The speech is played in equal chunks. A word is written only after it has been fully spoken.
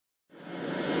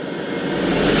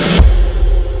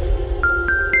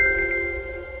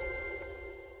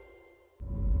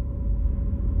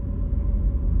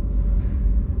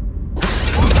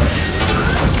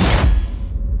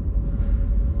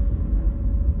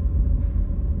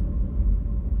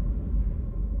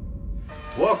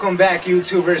Welcome back,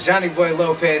 YouTubers. Johnny Boy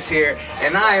Lopez here,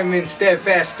 and I am in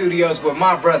Steadfast Studios with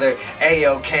my brother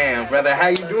Ayo Cam. Brother, how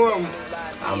you doing?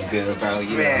 I'm good, bro.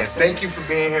 You man, thank you for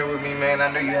being here with me, man.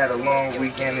 I know you had a long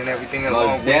weekend and everything.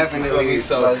 Most definitely.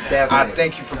 So I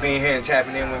thank you for being here and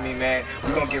tapping in with me, man.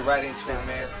 We're gonna get right into it,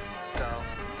 man.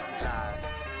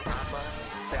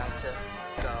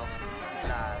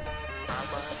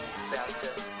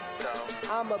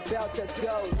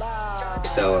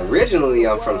 So originally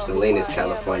I'm from Salinas,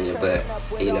 California, but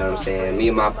you know what I'm saying, me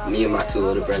and my two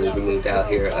older brothers, we moved out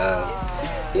here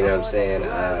you know what I'm saying,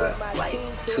 like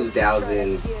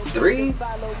 2003.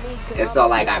 And so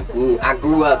like I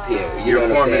grew up here, you know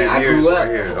what I'm saying? I grew up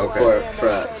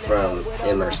from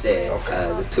in Merced,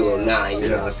 the 209, you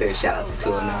know what I'm saying? Shout out to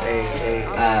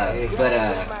 209. But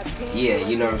yeah,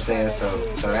 you know what I'm saying? So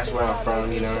that's where I'm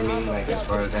from, you know what I mean? Like as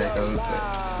far as that goes,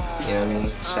 but you know what I mean?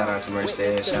 Shout out to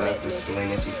Merced, shout out to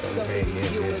Salinas, you feel me?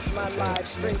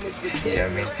 Yeah, I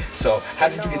mean. So how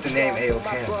did you get the name Ayo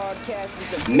Cam?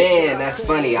 Man, that's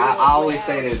funny. I always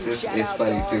say this, it's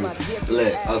funny too.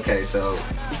 Look, okay, so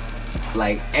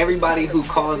like everybody who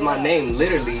calls my name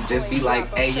literally just be like,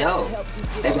 Ayo.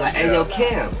 They be like, Ayo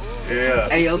Cam. Yeah.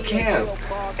 Ayo Cam.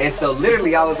 And so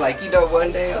literally I was like, you know,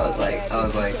 one day I was like,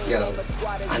 yo,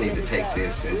 I need to take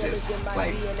this and just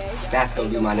like, that's gonna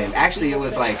be my name. Actually, it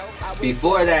was like,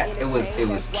 before that, it was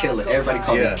Killer. Everybody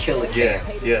called me Killer Cam.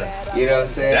 Yeah. You know what I'm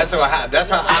saying? That's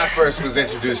how I first was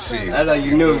introduced to you. I know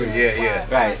you knew me. Yeah.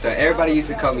 Right. So everybody used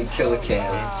to call me Killer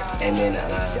Cam, and then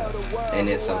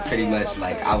so pretty much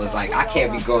like I was like, I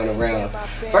can't be going around.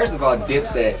 First of all,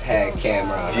 Dipset had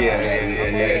Cameron.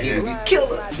 Yeah. He would be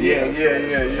Killer. Yeah.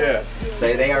 So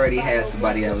they already had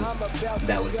somebody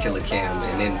that was Killer Cam,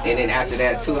 and then after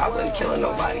that too, I wasn't killing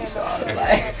nobody. So I was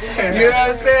like, you know what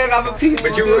I'm saying? I'm a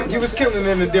peaceful dude. You was killing it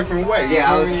in a different way.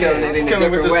 Yeah, I was killing it in a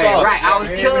different way. Right, I was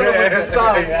killing it with the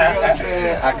sauce. You know what I'm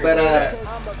saying?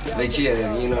 But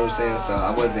yeah, you know what I'm saying? So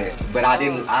I wasn't, but I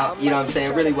didn't, you know what I'm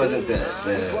saying? It really wasn't the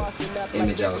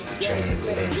image I was portraying,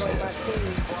 you know what I'm saying?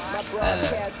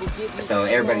 So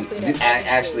everybody,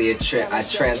 actually I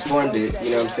transformed it,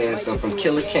 you know what I'm saying? So from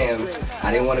Killer Cam,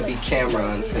 I didn't want to be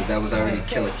Cameron because that was already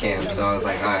Killer Cam. So I was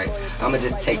like, alright, I'm gonna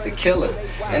just take the Killer.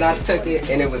 And I took it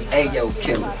and it was Ayo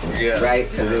Killer, right?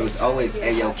 Because it was always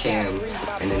Ayo Cam,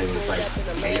 and then it was like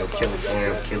Ayo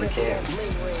Killer Cam.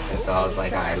 And so I was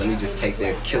like, alright, let me just take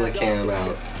the Killer Cam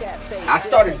out. I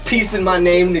started piecing my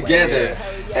name together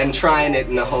and trying it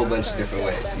in a whole bunch of different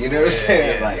ways. You know what I'm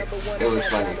saying? Like, it was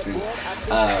funny too.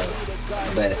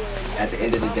 But at the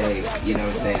end of the day, you know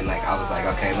what I'm saying? Like, I was like,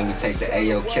 okay, let me take the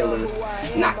Ayo Killer,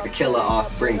 knock the Killer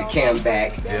off, bring the Cam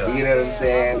back. You know what I'm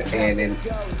saying? And then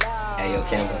Ayo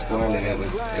Cam was born, and it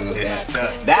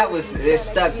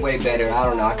stuck way better. I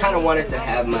don't know. I kind of wanted to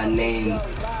have my name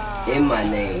in my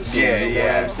name too, you know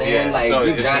what I'm saying? Like, so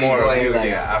you Johnny Boy,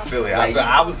 like, I feel it. Like,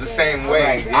 I was the same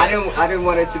way. Like, I didn't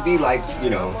want it to be like,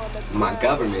 you know, my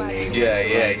government name.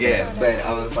 Yeah. But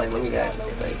I was like, let me get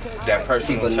like that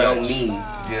personal people touch. know me.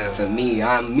 Yeah. For me,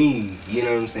 I'm me. You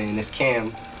know what I'm saying? It's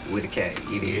Cam with a K.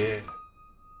 You did. Yeah.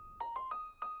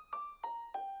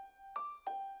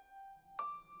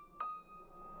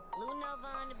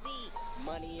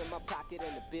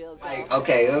 Like,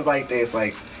 okay, it was like this,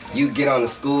 like, you get on the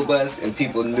school bus and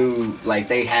people knew, like,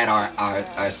 they had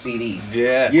our CD.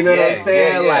 Yeah. You know what I'm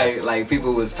saying? Like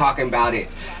people was talking about it,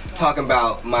 talking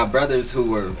about my brothers who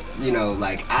were, you know,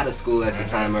 like, out of school at the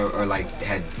time, or like,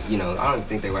 had, you know, I don't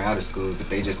think they were out of school, but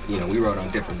they just, you know, we rode on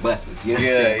different buses, you know what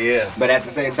I'm saying? Yeah. But at the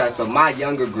same time, so my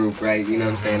younger group, right, you know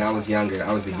what I'm saying, I was younger,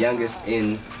 I was the youngest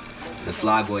in the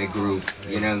Flyboy group,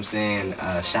 you know what I'm saying?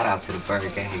 Shout out to the Bird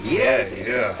Gang. Yeah.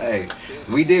 Hey,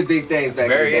 we did big things back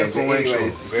in the day. Very influential.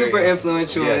 Anyways, super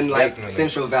influential in like definitely.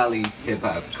 Central Valley hip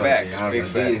hop culture. I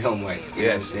don't know, do your homework. You know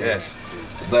what I'm saying? Yes.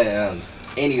 But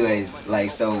anyways, like,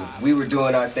 so we were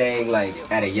doing our thing like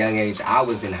at a young age. I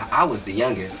was the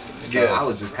youngest, so I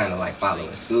was just kind of like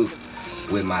following suit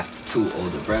with my two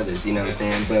older brothers, you know what I'm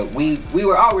saying? But we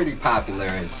were already popular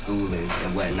in school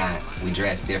and whatnot. We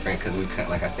dressed different because we,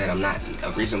 like I said, I'm not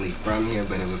originally from here,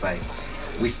 but it was like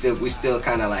we still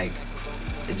kind of like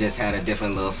just had a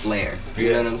different little flair. You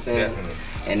know what I'm saying? Definitely.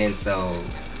 And then so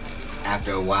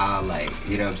after a while, like,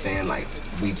 you know what I'm saying, like,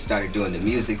 we started doing the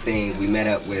music thing. We met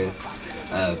up with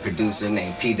a producer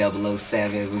named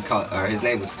P007. His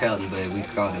name was Pelton, but we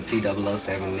called him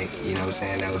P007. You know what I'm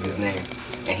saying? That was his name.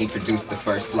 And he produced the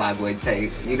first Flyboy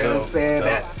tape. You know what I'm saying?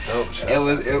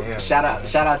 Shout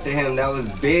out to him. That was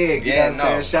big. You know what I'm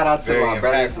saying? Shout out to my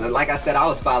brothers. Like I said, I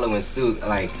was following suit.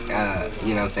 Like, you know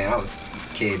what I'm saying? I was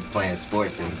a kid playing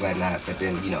sports and whatnot, but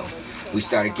then, you know, we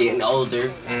started getting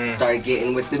older, started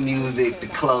getting with the music, the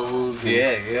clothes,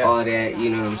 and all that, you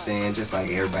know what I'm saying? Just like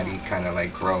everybody kind of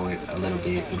like grow it a little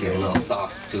bit and get a little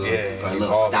sauce to it, or a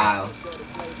little style.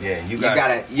 Yeah, you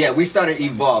gotta, we started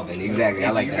evolving, exactly.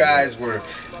 I like that. You guys were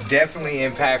definitely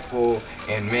impactful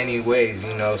in many ways,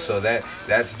 you know, so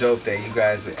that's dope that you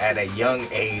guys at a young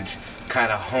age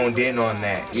kind of honed in on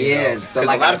that. You know? So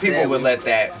like a lot of people would let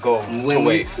that go to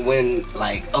waste.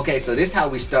 Okay, so this is how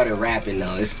we started rapping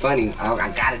though. It's funny, I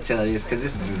gotta tell this because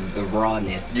this is the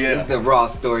rawness. Yeah. This is the raw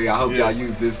story. I hope y'all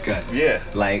use this cut. Yeah.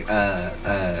 Like,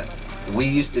 we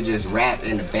used to just rap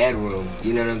in the bedroom,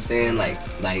 you know what I'm saying? Like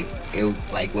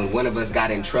when one of us got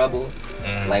in trouble,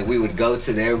 like we would go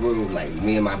to their room, like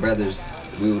me and my brothers,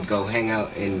 we would go hang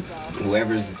out in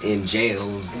whoever's in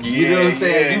jails. You know what I'm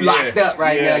saying? You locked up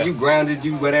right now, you grounded,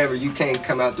 you whatever, you can't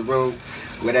come out the room,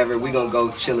 whatever, we gonna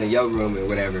go chill in your room or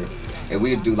whatever. And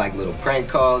we would do like little prank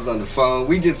calls on the phone.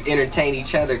 We just entertain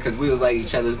each other because we was like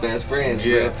each other's best friends,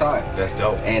 real talk. That's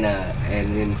dope. And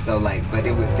then so like, but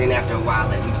then after a while,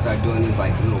 like we'd start doing these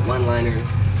like little one-liners.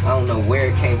 I don't know where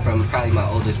it came from. Probably my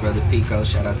oldest brother Pico.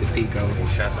 Shout out to Pico.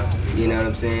 Shout out to Pico. You know what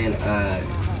I'm saying?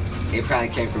 It probably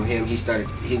came from him.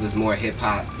 He was more hip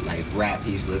hop, like rap.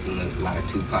 He's listening to a lot of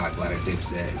Tupac, a lot of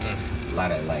Dipset, a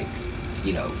lot of like,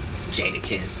 you know,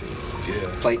 Jadakiss.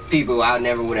 Play people I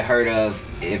never would have heard of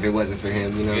if it wasn't for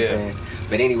him. You know what I'm saying?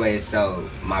 But anyway, so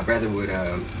my brother would,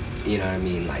 you know what I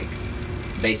mean, like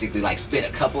basically like spit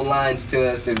a couple lines to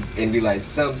us and be like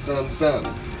some.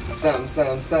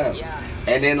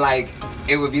 And then like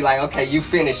it would be like, okay, you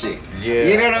finish it.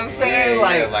 You know what I'm saying?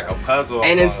 Like a puzzle.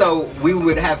 And then so we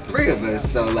would have three of us.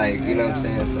 So like, you know what I'm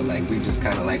saying? So like we just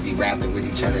kind of like be rapping with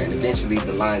each other, and eventually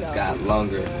the lines got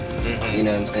longer. You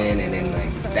know what I'm saying? And then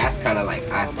like that's kind of like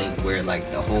I think where like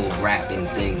the whole rapping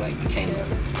thing like became a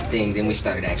thing. Then we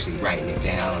started actually writing it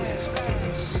down and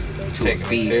to taking a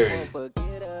beat. It serious.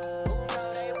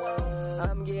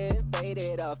 I'm getting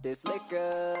faded off this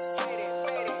liquor.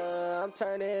 I'm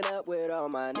turning up with all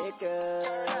my niggas.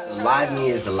 So LiveMe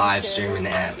is a live streaming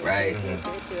app, right?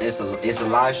 It's a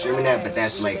live streaming app, but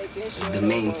that's like the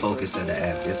main focus of the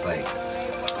app. It's like,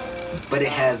 but it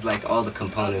has like all the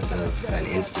components of an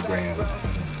Instagram,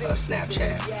 a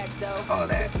Snapchat, all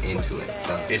that into it.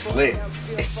 So it's lit.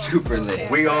 It's super lit.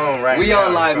 We on right now. We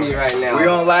on LiveMe right now. We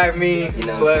on LiveMe. You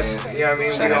know plus, what I'm saying? you know what I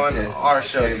mean? Shout we out on to our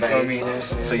show, you feel me? you know what I'm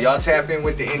saying? So y'all tap in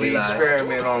with the Indie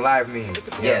Experiment on LiveMe. You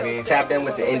know what I mean? Tap in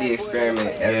with the Indie Experiment,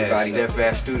 everybody.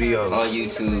 Steadfast Studios. On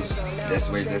YouTube, that's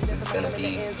where this is gonna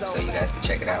be, so you guys can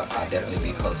check it out. I'll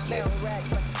definitely be posting it.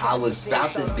 I was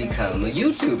about to become a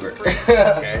YouTuber.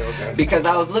 Okay. Because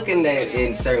I was looking at it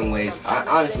in certain ways.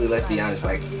 Honestly, let's be honest,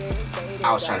 like,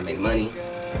 I was trying to make money,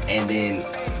 and then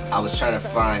I was trying to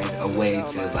find a way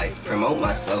to like promote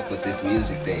myself with this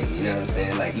music thing, you know what I'm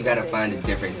saying? Like, you gotta find a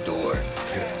different door.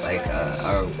 Like,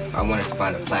 I wanted to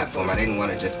find a platform. I didn't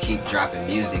want to just keep dropping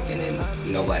music and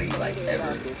then nobody like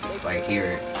ever like hear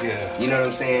it. You know what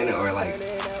I'm saying? Or like,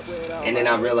 and then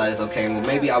I realized, okay, well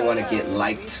maybe I want to get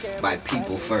liked by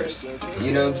people first.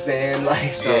 You know what I'm saying?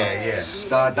 Like, so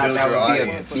so I thought that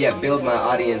would be build my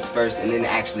audience first, and then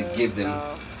actually give them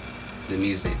the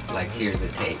music, like here's a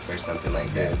tape or something like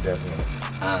that. Yeah,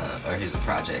 definitely. Or here's a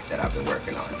project that I've been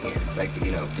working on here. Like,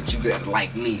 you know, but you gotta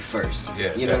like me first.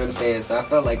 Yeah, you know what I'm saying? So I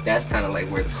felt like that's kind of like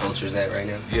where the culture's at right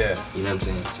now. Yeah. You know what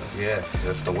I'm saying? So, yeah,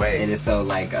 that's the way. and it's so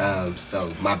like,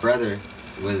 so my brother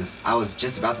I was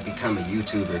just about to become a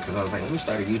YouTuber because I was like, let me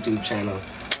start a YouTube channel.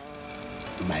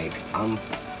 Like, I'm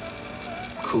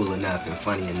cool enough and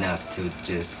funny enough to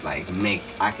just like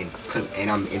and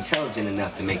I'm intelligent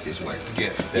enough to make this work.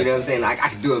 Yeah, you know what I'm saying? Like, I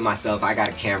can do it myself. I got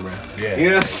a camera. Yeah. You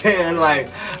know what I'm saying? Like,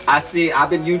 I've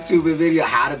been YouTubing video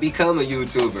how to become a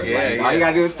YouTuber. Yeah, like, all you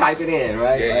gotta do is type it in,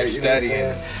 right? Yeah, like, you're you know what I'm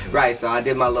studying. saying? Right, so I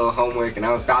did my little homework, and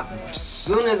I was as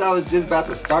soon as I was just about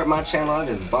to start my channel, I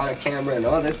just bought a camera and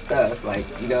all this stuff, like,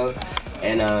 you know.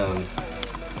 And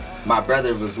my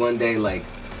brother was one day like,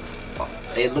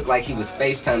 it looked like he was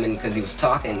FaceTiming because he was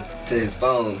talking to his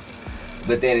phone,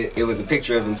 but then it was a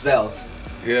picture of himself.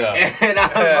 Yeah.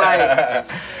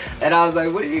 And I was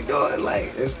like, what are you doing?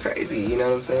 Like, it's crazy, you know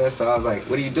what I'm saying? So I was like,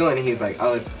 what are you doing? And he's like,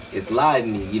 oh, it's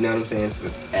LiveMe, you know what I'm saying? It's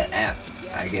an app,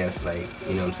 I guess, like,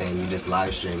 you know what I'm saying? You just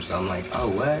live stream. So I'm like, oh,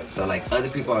 what? So like, other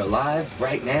people are live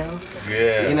right now?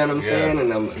 Yeah. You know what I'm saying?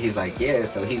 And he's like, yeah.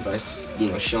 So he's like, you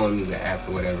know, showing me the app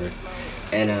or whatever.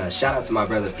 And shout out to my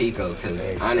brother Pico,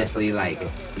 because honestly, like,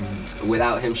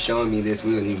 without him showing me this,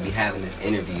 we wouldn't even be having this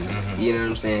interview. You know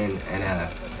what I'm saying?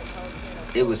 And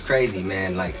it was crazy,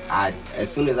 man. Like, as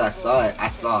soon as I saw it, I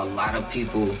saw a lot of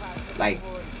people like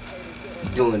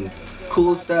doing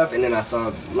cool stuff, and then I saw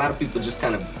a lot of people just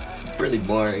kind of really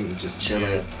boring, just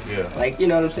chilling. Yeah. Like, you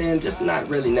know what I'm saying? Just not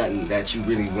really nothing that you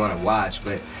really want to watch.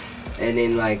 But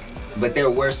there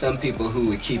were some people who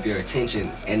would keep your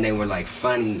attention, and they were like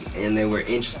funny and they were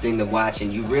interesting to watch,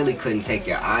 and you really couldn't take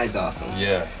your eyes off them.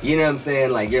 Yeah. You know what I'm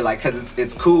saying? Like, you're like, cause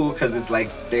it's cool, cause it's like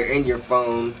they're in your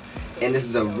phone, and this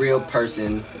is a real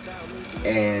person,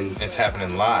 and it's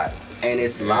happening live. And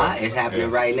it's live. It's happening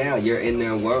right now. You're in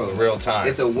their world. Real time.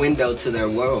 It's a window to their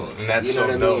world. And that's you know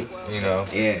so what I mean? dope, you know?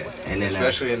 Yeah. And then,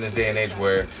 especially in this day and age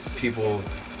where people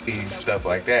see stuff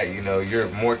like that, you know, you're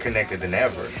more connected than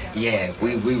ever. Yeah,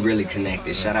 we really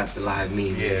connected. Shout out to Live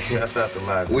Media. Yeah, shout out to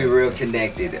Live We Media. real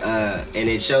connected. And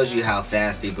it shows you how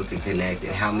fast people can connect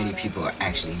and how many people are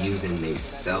actually using these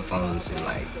cell phones and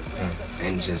like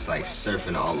and just like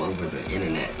surfing all over the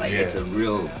internet. Like it's a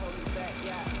real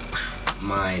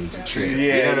mind trip. Yeah,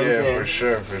 you know what I'm saying?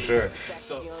 for sure.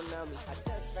 So You don't know me, I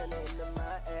just ran into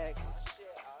my ex.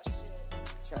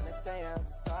 Tryna say I'm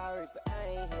sorry, but I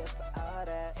ain't here for all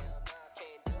that.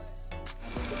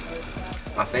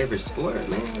 My favorite sport,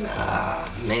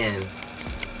 man.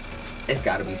 It's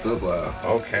gotta be football.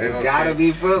 Okay. It's gotta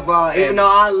be football. Even though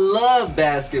I love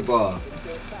basketball.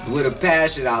 With a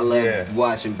passion, I love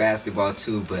watching basketball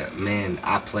too, but man,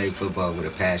 I play football with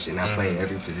a passion. I play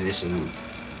every position.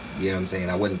 You know what I'm saying?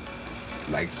 I wasn't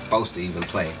like supposed to even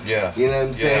play. Yeah. You know what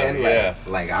I'm saying? Yeah.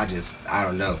 Like I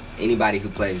don't know. Anybody who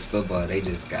plays football, they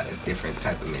just got a different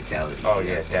type of mentality. Oh you know yeah,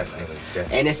 what I'm saying? definitely.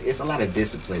 Like, and it's a lot of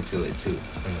discipline to it too.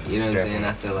 You know what I'm saying? Definitely.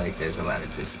 I feel like there's a lot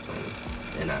of discipline,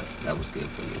 and that was good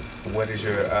for me. What is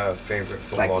your favorite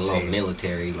It's like a football little team?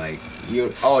 military, like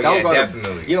you. Oh don't yeah, go to-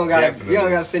 definitely. you don't gotta Definitely. you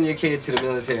don't gotta send your kid to the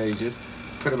military. Just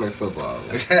put them in football.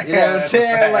 Like, you know what I'm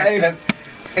saying? Like.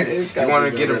 You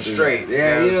want to get them straight.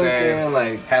 Yeah, you know what I'm saying?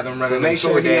 Like, have them running but make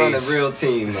them sure 2 he on days. the real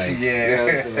team. Like, Yeah. you know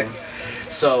what I'm saying?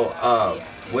 So,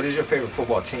 what is your favorite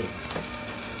football team?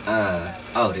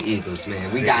 The Eagles,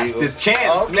 man. We The got Eagles. the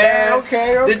champs, Okay, man.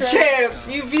 okay. The champs.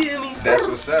 You feel me? That's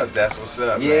what's up. That's what's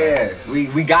up. Yeah, Man.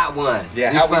 we got one.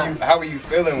 Yeah. We How were you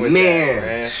feeling with Man. that,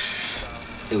 man?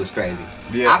 It was crazy.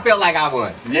 Yeah. I felt like I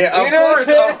won. Yeah, You know what I'm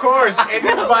saying? of course. I And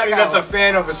felt anybody like I that's a won.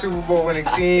 fan of a Super Bowl winning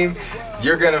team,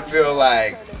 you're gonna feel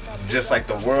like just like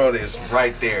the world is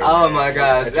right there. Oh man. my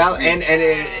gosh! At your feet.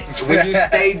 And when you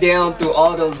stay down through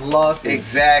all those losses,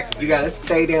 Exactly. you gotta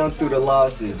stay down through the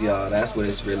losses, y'all. That's what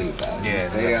it's really about. You Yeah,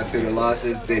 stay down through the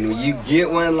losses, then when you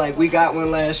get one, like we got one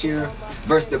last year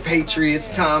versus the Patriots,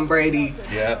 Tom Brady.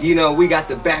 Yeah. You know, we got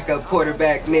the backup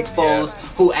quarterback, Nick Foles,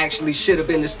 who actually should have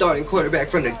been the starting quarterback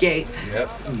from the gate. Yep.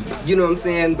 You know what I'm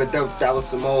saying? But that was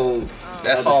some old.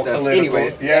 That's other all stuff. political.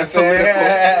 Anyways, Yeah, that's political.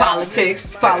 yeah.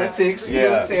 Politics. You know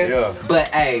what I'm saying? Yeah. But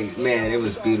hey, man, it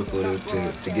was beautiful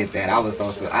to get that.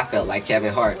 I felt like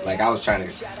Kevin Hart. Like I was trying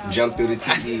to jump through the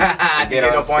TV and Get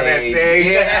up on that stage.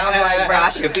 Yeah, I'm like, bro, I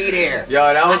should be there.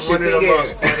 Yo, that was I one of should the be there.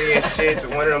 most funniest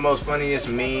shits, one of the most funnious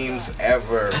memes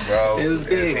ever, bro. It was It's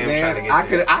big, him man. trying to get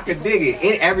I this. could dig it.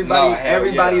 And everybody No, hell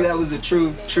yeah. that was a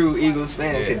true Eagles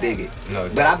fan Yeah. could dig it. No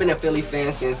But doubt. I've been a Philly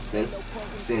fan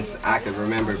since I could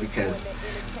remember because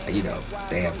you know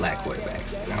they have black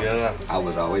quarterbacks. And I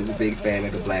was always a big fan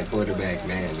of the black quarterback,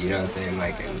 man. You know what I'm saying?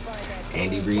 Like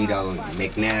Andy Reid,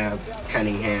 McNabb,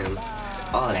 Cunningham,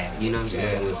 all that. You know what I'm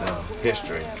saying? Yeah. It was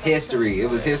History. history. It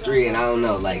was history, and I don't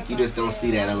know. Like you just don't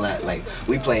see that a lot. Like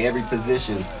we play every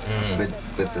position, but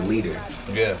the leader.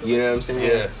 Yeah. You know what I'm saying?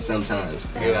 Yeah.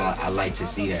 Sometimes. And Yeah. I like to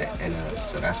see that. And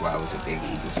so that's why I was a big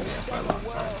Eagles fan for a long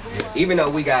time. Even though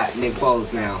we got Nick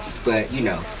Foles now, but you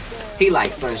know, he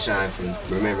likes Sunshine from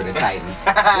Remember the Titans.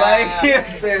 Like, you know what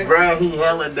I'm saying? Bro, he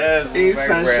hella does. He's Like,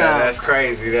 bro, Sunshine. That's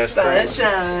crazy. That's crazy.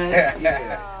 Sunshine.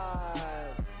 Yeah.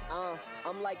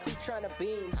 I'm like, who tryna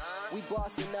beam? We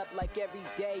bossing up like every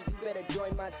day. You better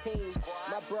join my team.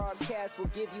 My broadcast will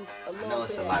give you a I little know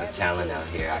it's a bit lot of talent out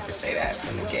here. I can say that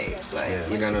from the gate. Like, Yeah.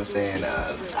 you know what I'm saying?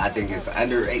 I think it's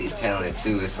underrated talent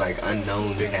too. It's like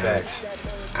unknown Big talent. facts.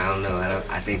 I don't know.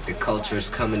 I think the culture is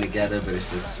coming together, but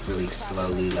it's just really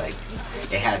slowly. Like,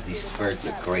 it has these spurts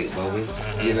of great moments.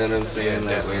 You know what I'm saying?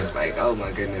 Yeah, Like, where it's like, oh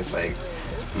my goodness, like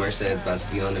Merced's about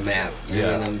to be on the map. You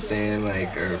know Yeah. what I'm saying?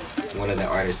 Like, or one of the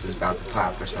artists is about to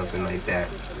pop or something like that.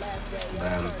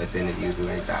 But then it usually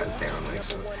like dies down. Like,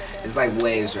 so it's like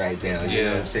waves right now. You know what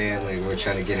Yeah. I'm saying? Like, we're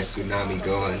trying to get a tsunami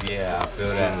going. Yeah, I feel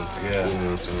soon. that. Yeah. You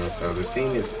know what I'm saying? So the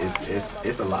scene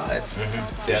is alive for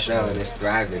Definitely. sure, and it's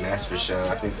thriving. That's for sure.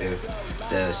 I think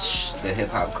the hip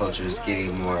hop culture is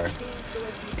getting more.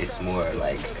 It's more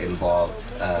like involved.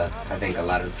 I think a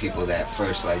lot of the people that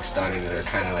first like started it are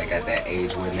kind of like at that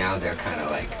age where now they're kind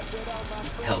of like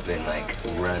helping like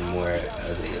run more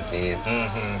of the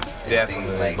events and Definitely.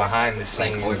 things like behind the like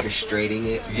scenes. orchestrating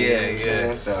it. You Yeah, know what I'm yeah.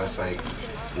 saying? So it's like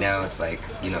now it's like,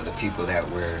 you know, the people that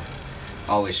were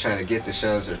always trying to get the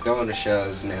shows are throwing the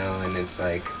shows now, and it's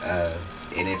like,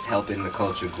 and it's helping the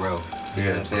culture grow. You know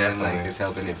what I'm saying? Definitely. Like, it's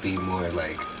helping it be more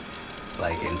like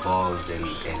involved and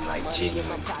like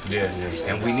genuine. Yeah, You know what I'm saying?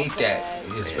 and we need that,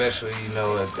 especially, you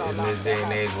know, in this day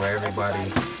and age where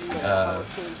everybody,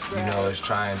 you know, is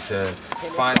trying to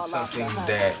find something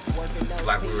that,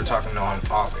 like we were talking on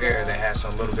off air, that has a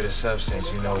little bit of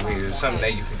substance, you know, something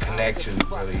that you can connect to,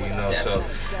 really, you know. So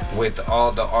with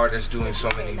all the artists doing so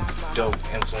many dope,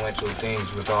 influential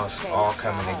things with us all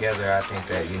coming together, I think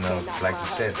that, you know, like you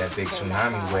said, that big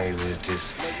tsunami wave is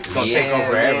just, it's gonna take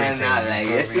over everything. Nah, like,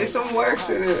 it's some works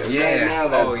in it right now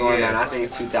that's going on. I think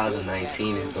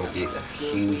 2019 is gonna be a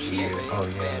huge year. Oh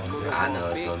yeah. I know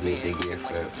it's gonna be a big year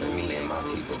for me and my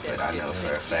people, but I know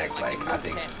for a fact, like, I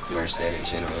think Merced in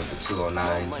general, the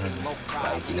 209,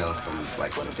 like, you know, from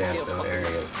like the Modesto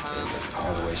area and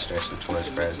all the way stretching towards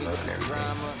Fresno and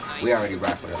everything. We already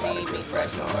rock with a lot of good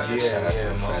Fresno artists. Shout out to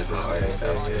the Fresno artists.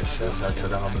 Shout out to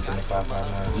the homies in the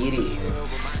 559. Eat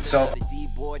it. So,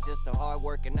 Boy, just a hard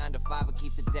working 9 to 5. I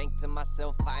keep the dank to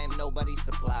myself. I am nobody's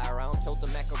supplier. I don't tote the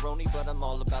macaroni, but I'm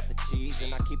all about the cheese.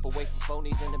 And I keep away from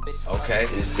phonies and the bitches. okay.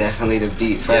 It's definitely the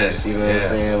beat first, you know what I'm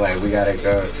saying? Like, we gotta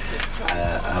go,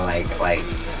 like,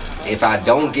 if I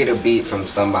don't get a beat from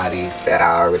somebody that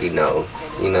I already know,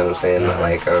 you know what I'm saying?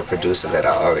 Like a producer that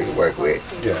I already work with,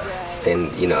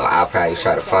 then, you know, I'll probably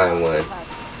try to find one.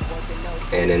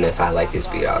 And then if I like this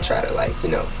beat, I'll try to, like, you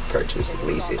know, purchase,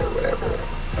 lease it or whatever.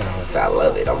 If I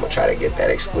love it, I'm gonna try to get that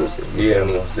exclusive. You feel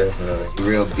me? Most definitely.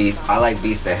 Real beats. I like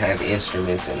beats that have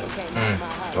instruments in them.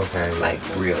 Okay. Like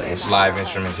real instruments. Live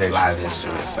instrumentation. Live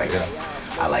instruments. Like,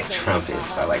 I like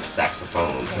trumpets. I like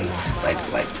saxophones and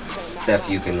like stuff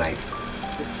you can like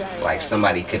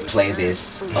somebody could play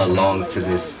this along to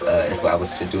this if I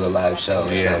was to do a live show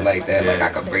or something like that. Like, I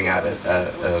could bring out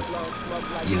a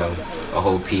you know, a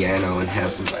whole piano and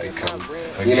have somebody come.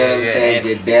 You know what I'm saying?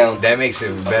 Get down. That makes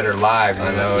it better live,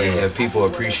 you know. Yeah. People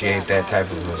appreciate that type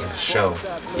of a show.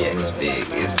 Yeah, it's big.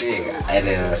 It's big. And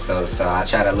then so I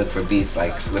try to look for beats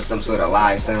like with some sort of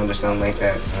live sound or something like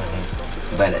that.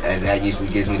 But that usually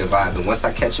gives me the vibe. And once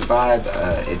I catch a vibe,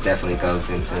 it definitely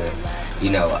goes into, you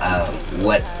know,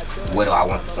 what do I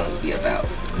want the song to be about?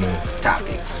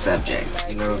 Topic, subject.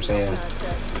 You know what I'm saying?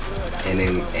 And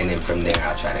then from there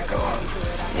I'll try to go on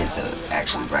into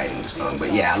actually writing the song.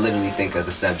 But yeah, I literally think of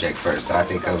the subject first. So I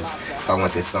think of if I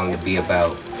want this song to be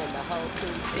about,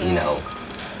 you know,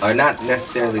 or not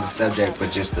necessarily the subject, but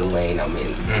just the lane I'm in.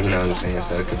 You know what I'm saying?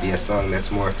 So it could be a song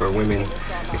that's more for women.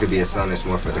 It could be a song that's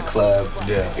more for the club.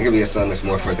 Yeah. It could be a song that's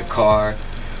more for the car,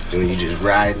 when you're just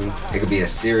riding. It could be a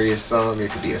serious song.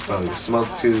 It could be a song to smoke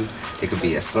to. It could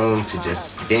be a song to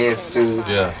just dance to.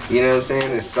 Yeah. You know what I'm saying?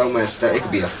 There's so much stuff. It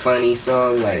could be a funny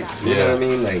song, like, you know what I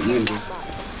mean? Like, you can just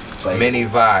play Many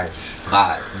vibes.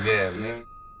 vibes. Yeah, man.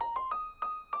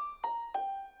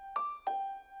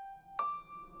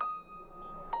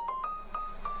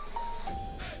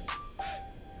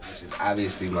 Which is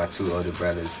obviously my two older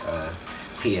brothers, PA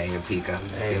and Pico.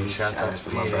 Hey, shout out to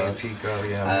my PA and bros. Pico,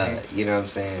 yeah. You know what I'm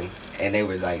saying? And they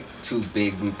were like two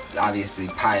big, obviously,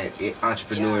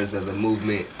 entrepreneurs of the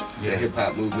movement, the hip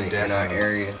hop movement in our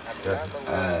area.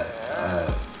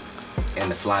 And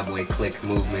the Flyboy Click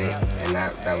movement, and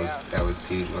that was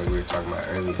huge, what we were talking about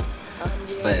earlier.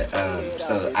 But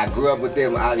so I grew up with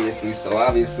them, obviously. So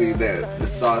obviously the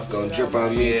sauce gonna drip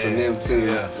on me from them too.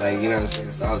 Like, you know what I'm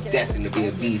saying. So I was destined to be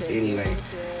a beast anyway.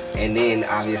 And then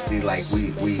obviously, like,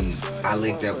 I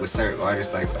linked up with certain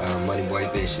artists like Money Boy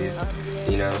Vicious.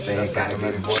 You know what I'm saying? Gotta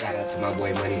give a shout out to my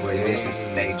boy Money Boy Vicious.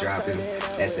 Stay dropping.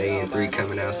 SAN3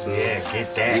 coming out soon. Yeah,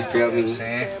 get that. You feel me? You know what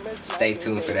I'm saying? Stay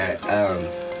tuned for that.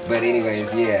 But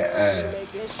anyways, yeah,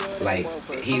 like,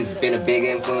 he's been a big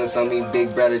influence on me,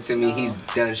 big brother to me. He's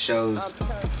done shows,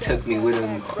 took me with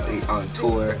him on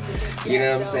tour. You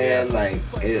know what I'm saying? Like,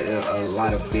 a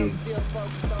lot of big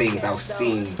things I've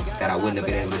seen that I wouldn't have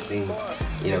been able to see, you know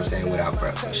what I'm saying, without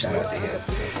bro. So shout out to him.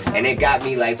 And it got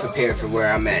me, like, prepared for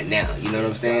where I'm at now. You know what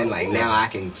I'm saying? Like, now I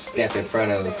can step in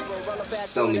front of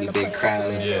so many big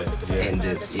crowds and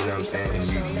just, you know what I'm saying? And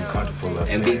you comfortable up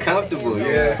and there. be comfortable, you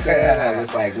know what I'm saying? Like,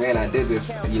 it's like, man, I did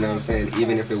this, you know what I'm saying?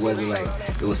 Even if it wasn't like,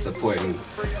 it was supporting,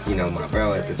 you know, my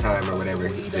bro at the time or whatever,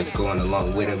 just going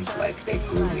along with him, like, it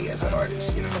grew me as an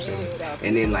artist, you know what I'm saying?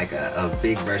 And then, like, a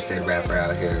big Merced rapper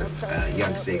out here,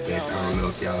 Young Sickness, I don't know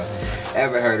if y'all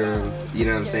ever heard of him, you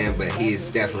know what I'm saying? But he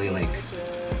is definitely, like,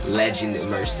 legend at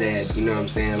Merced, you know what I'm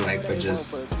saying? Like, for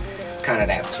just kind of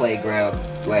that playground,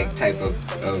 like, type of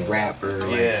rapper,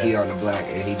 like, he on the block,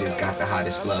 and he just got the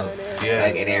hottest flow. Yeah.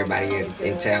 Like, and everybody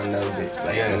in town knows it.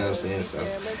 Like, you know what I'm saying? So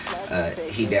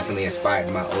he definitely inspired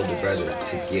my older brother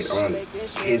to get on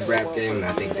his rap game, and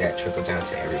I think that trickled down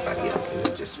to everybody else, and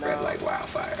it just spread like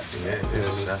wildfire. Yeah,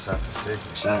 shouts out to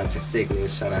Sickness. Shout out to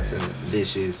Sickness, shout out to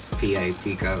Vicious, PA,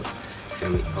 Pico, feel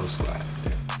me, whole squad.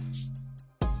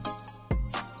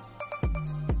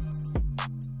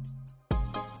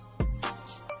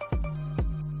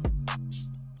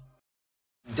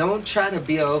 Don't try to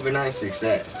be an overnight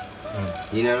success.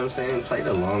 You know what I'm saying? Play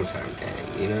the long-term game.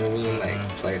 You know what I mean? Like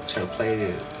play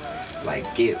the, like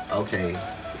okay.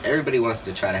 Everybody wants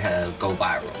to try to go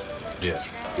viral. Yeah.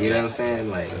 You know what I'm saying?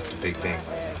 Like that's the big thing.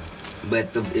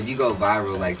 But if you go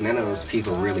viral, like none of those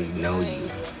people really know you.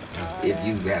 If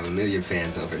you have 1 million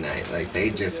fans overnight, like they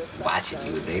just watching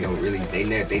you. They don't really. They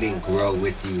didn't grow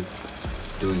with you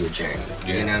through your journey.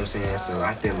 Yeah. You know what I'm saying? So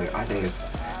I think it's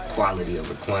quality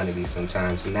over quantity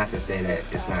sometimes, and not to say that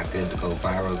it's not good to go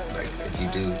viral, like if you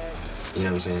do, you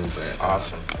know what I'm saying, but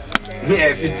awesome. Yeah,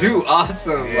 if you do,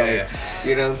 awesome. Yeah. Like,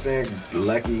 you know what I'm saying,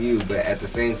 lucky you. But at the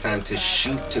same time, to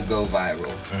shoot to go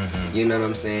viral, you know what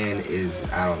I'm saying, is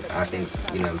I think,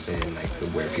 you know what I'm saying, like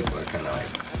where people are kind of like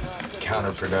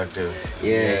counterproductive.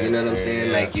 Yeah, you know what I'm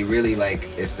saying? Like, you really, like,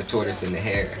 it's the tortoise and the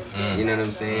hare. You know what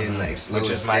I'm saying? Like, slow Which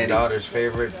and is my steady. daughter's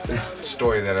favorite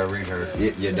story that I read her.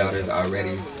 Your daughter's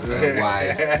already a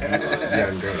wise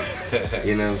young girl.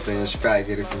 You know what I'm saying? She probably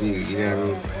get it from you. You know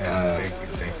what I mean?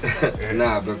 Thank you.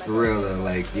 Nah, but for real, though,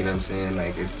 like, you know what I'm saying?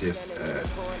 Like, it's just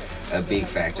a big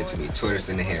factor to me. Tortoise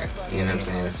and the hare. You know what I'm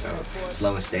saying? So,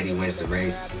 slow and steady wins the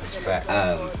race.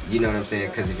 You know what I'm saying?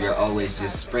 Because if you're always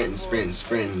just sprinting,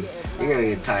 you're gonna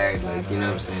get tired, like, you know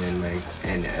what I'm saying? Like,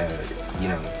 and, you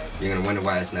know, you're gonna wonder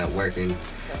why it's not working.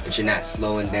 But you're not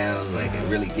slowing down, like, and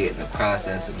really getting the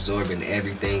process, absorbing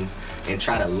everything, and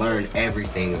try to learn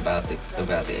everything about the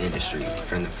industry,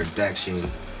 from the production.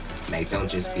 Like, don't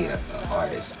just be an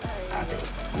artist, I think.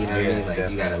 You know what I mean? Like,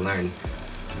 definitely. you gotta learn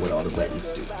what all the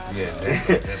buttons do. Yeah,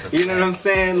 definitely. You know what I'm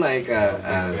saying? Like,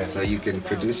 so you can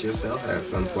produce yourself at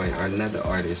some point, or another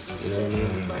artist, you know what I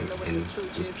mean? Like, and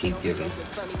just keep giving,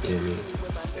 you know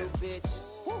what I mean?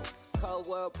 Cold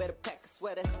world, better pack a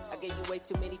sweater. I gave you way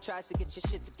too many tries to get your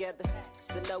shit together.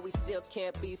 So no, we still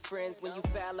can't be friends. When you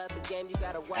foul out the game, you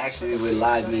gotta watch. Actually, with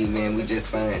Live Me, man, we just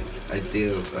signed a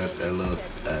deal, a little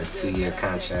 2-year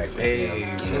contract. Hey, you know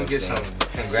we what I'm get saying? some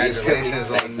congratulations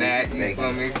on that. You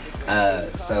feel me?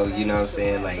 So, you know what I'm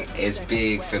saying? Like, it's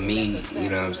big for me,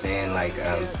 you know what I'm saying? Like,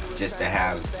 just to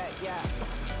have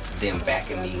them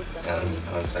backing me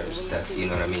on certain stuff, you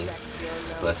know what I mean?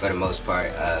 But for the most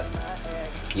part,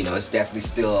 you know, it's definitely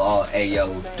still all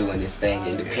Ayo doing this thing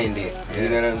independent. You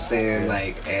know what I'm saying?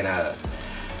 Like, and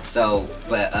so,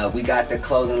 but we got the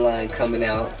clothing line coming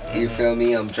out. You feel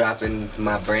me? I'm dropping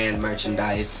my brand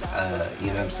merchandise. You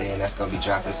know what I'm saying? That's gonna be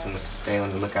dropping soon, so stay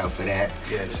on the lookout for that.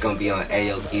 It's gonna be on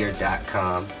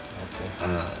ayogear.com.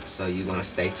 So you wanna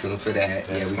stay tuned for that.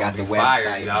 That's we got the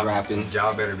website dropping.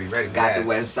 Y'all better be ready for Got that. the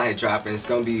website dropping. It's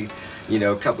gonna be, you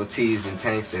know, a couple tees and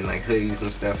tanks and like hoodies and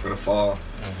stuff for the fall.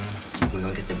 We're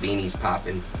gonna get the beanies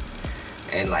popping,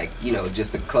 and like, you know,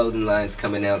 just the clothing lines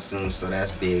coming out soon, so that's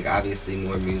big. Obviously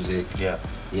more music. Yeah.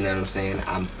 You know what I'm saying?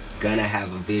 I'm gonna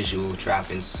have a visual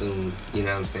dropping soon. You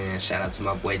know what I'm saying? Shout out to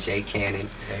my boy Jay Cannon.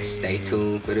 Hey. Stay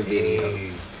tuned for the video.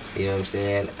 Hey. You know what I'm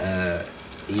saying?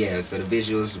 Yeah, so the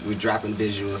visuals, we're dropping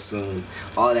visuals soon.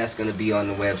 All that's gonna be on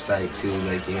the website too,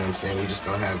 like, you know what I'm saying? We're just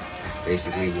gonna have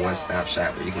basically a one-stop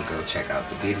shop where you can go check out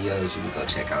the videos, you can go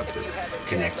check out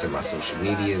connect to my social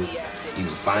medias, you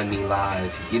can find me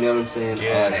live, you know what I'm saying?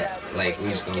 Yeah. All that, like,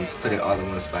 we're just gonna put it all in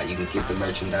one spot. You can get the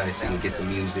merchandise, you can get the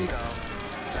music.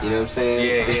 You know what I'm saying?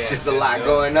 Yeah, it's just a lot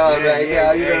going on right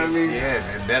now, you know what I mean? Yeah,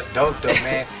 that's dope though,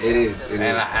 man. It is.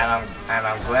 I'm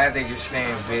glad that you're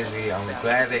staying busy. I'm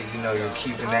glad that, you know, you're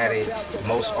keeping at it.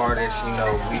 Most artists, you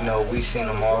know, we've seen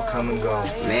them all come and go.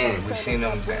 Man. We've seen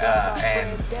them,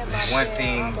 and one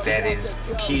thing that is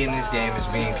key in this game is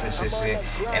being consistent,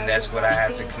 and that's what I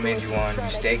have to commend you on. You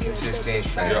stay consistent.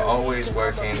 You're always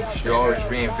working. You're always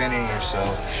reinventing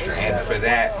yourself, and for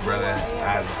that, brother,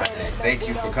 I thank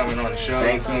you for coming on the show.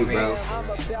 Thank you, bro. I'm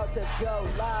about to go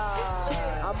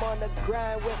live. I'm on the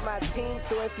grind with my team,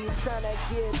 so if you tryna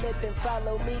get lit, then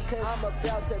follow me, cause I'm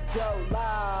about to go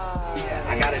live. Yeah,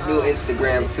 I got a new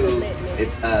Instagram too.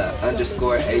 It's _AyoCam_.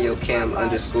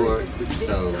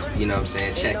 So, you know what I'm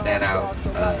saying, check that out.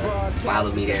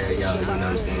 Follow me there, y'all, you know what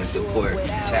I'm saying, support.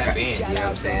 Tap in. You know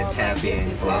what I'm saying, tap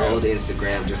in. My old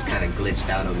Instagram just kind of glitched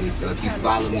out on me, so if you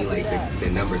follow me, like, the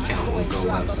number count will go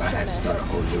up, so I had to start a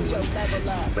whole new one.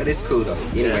 But it's cool though.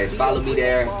 Anyways, follow me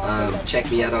there.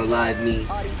 Check me out on Live Me.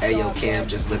 Ayo Cam,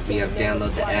 just look me up,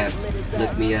 download the app,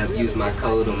 look me up, use my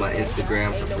code on my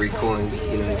Instagram for free coins.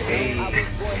 You know what I'm saying?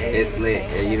 It's lit.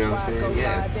 You know what I'm saying?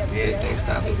 Yeah. Thanks,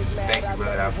 Papa. Thank you,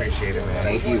 brother. I appreciate it, man.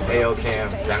 Thank you, bro. Ayo Cam,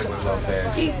 Johnny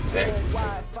Lopez.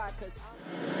 Thank you.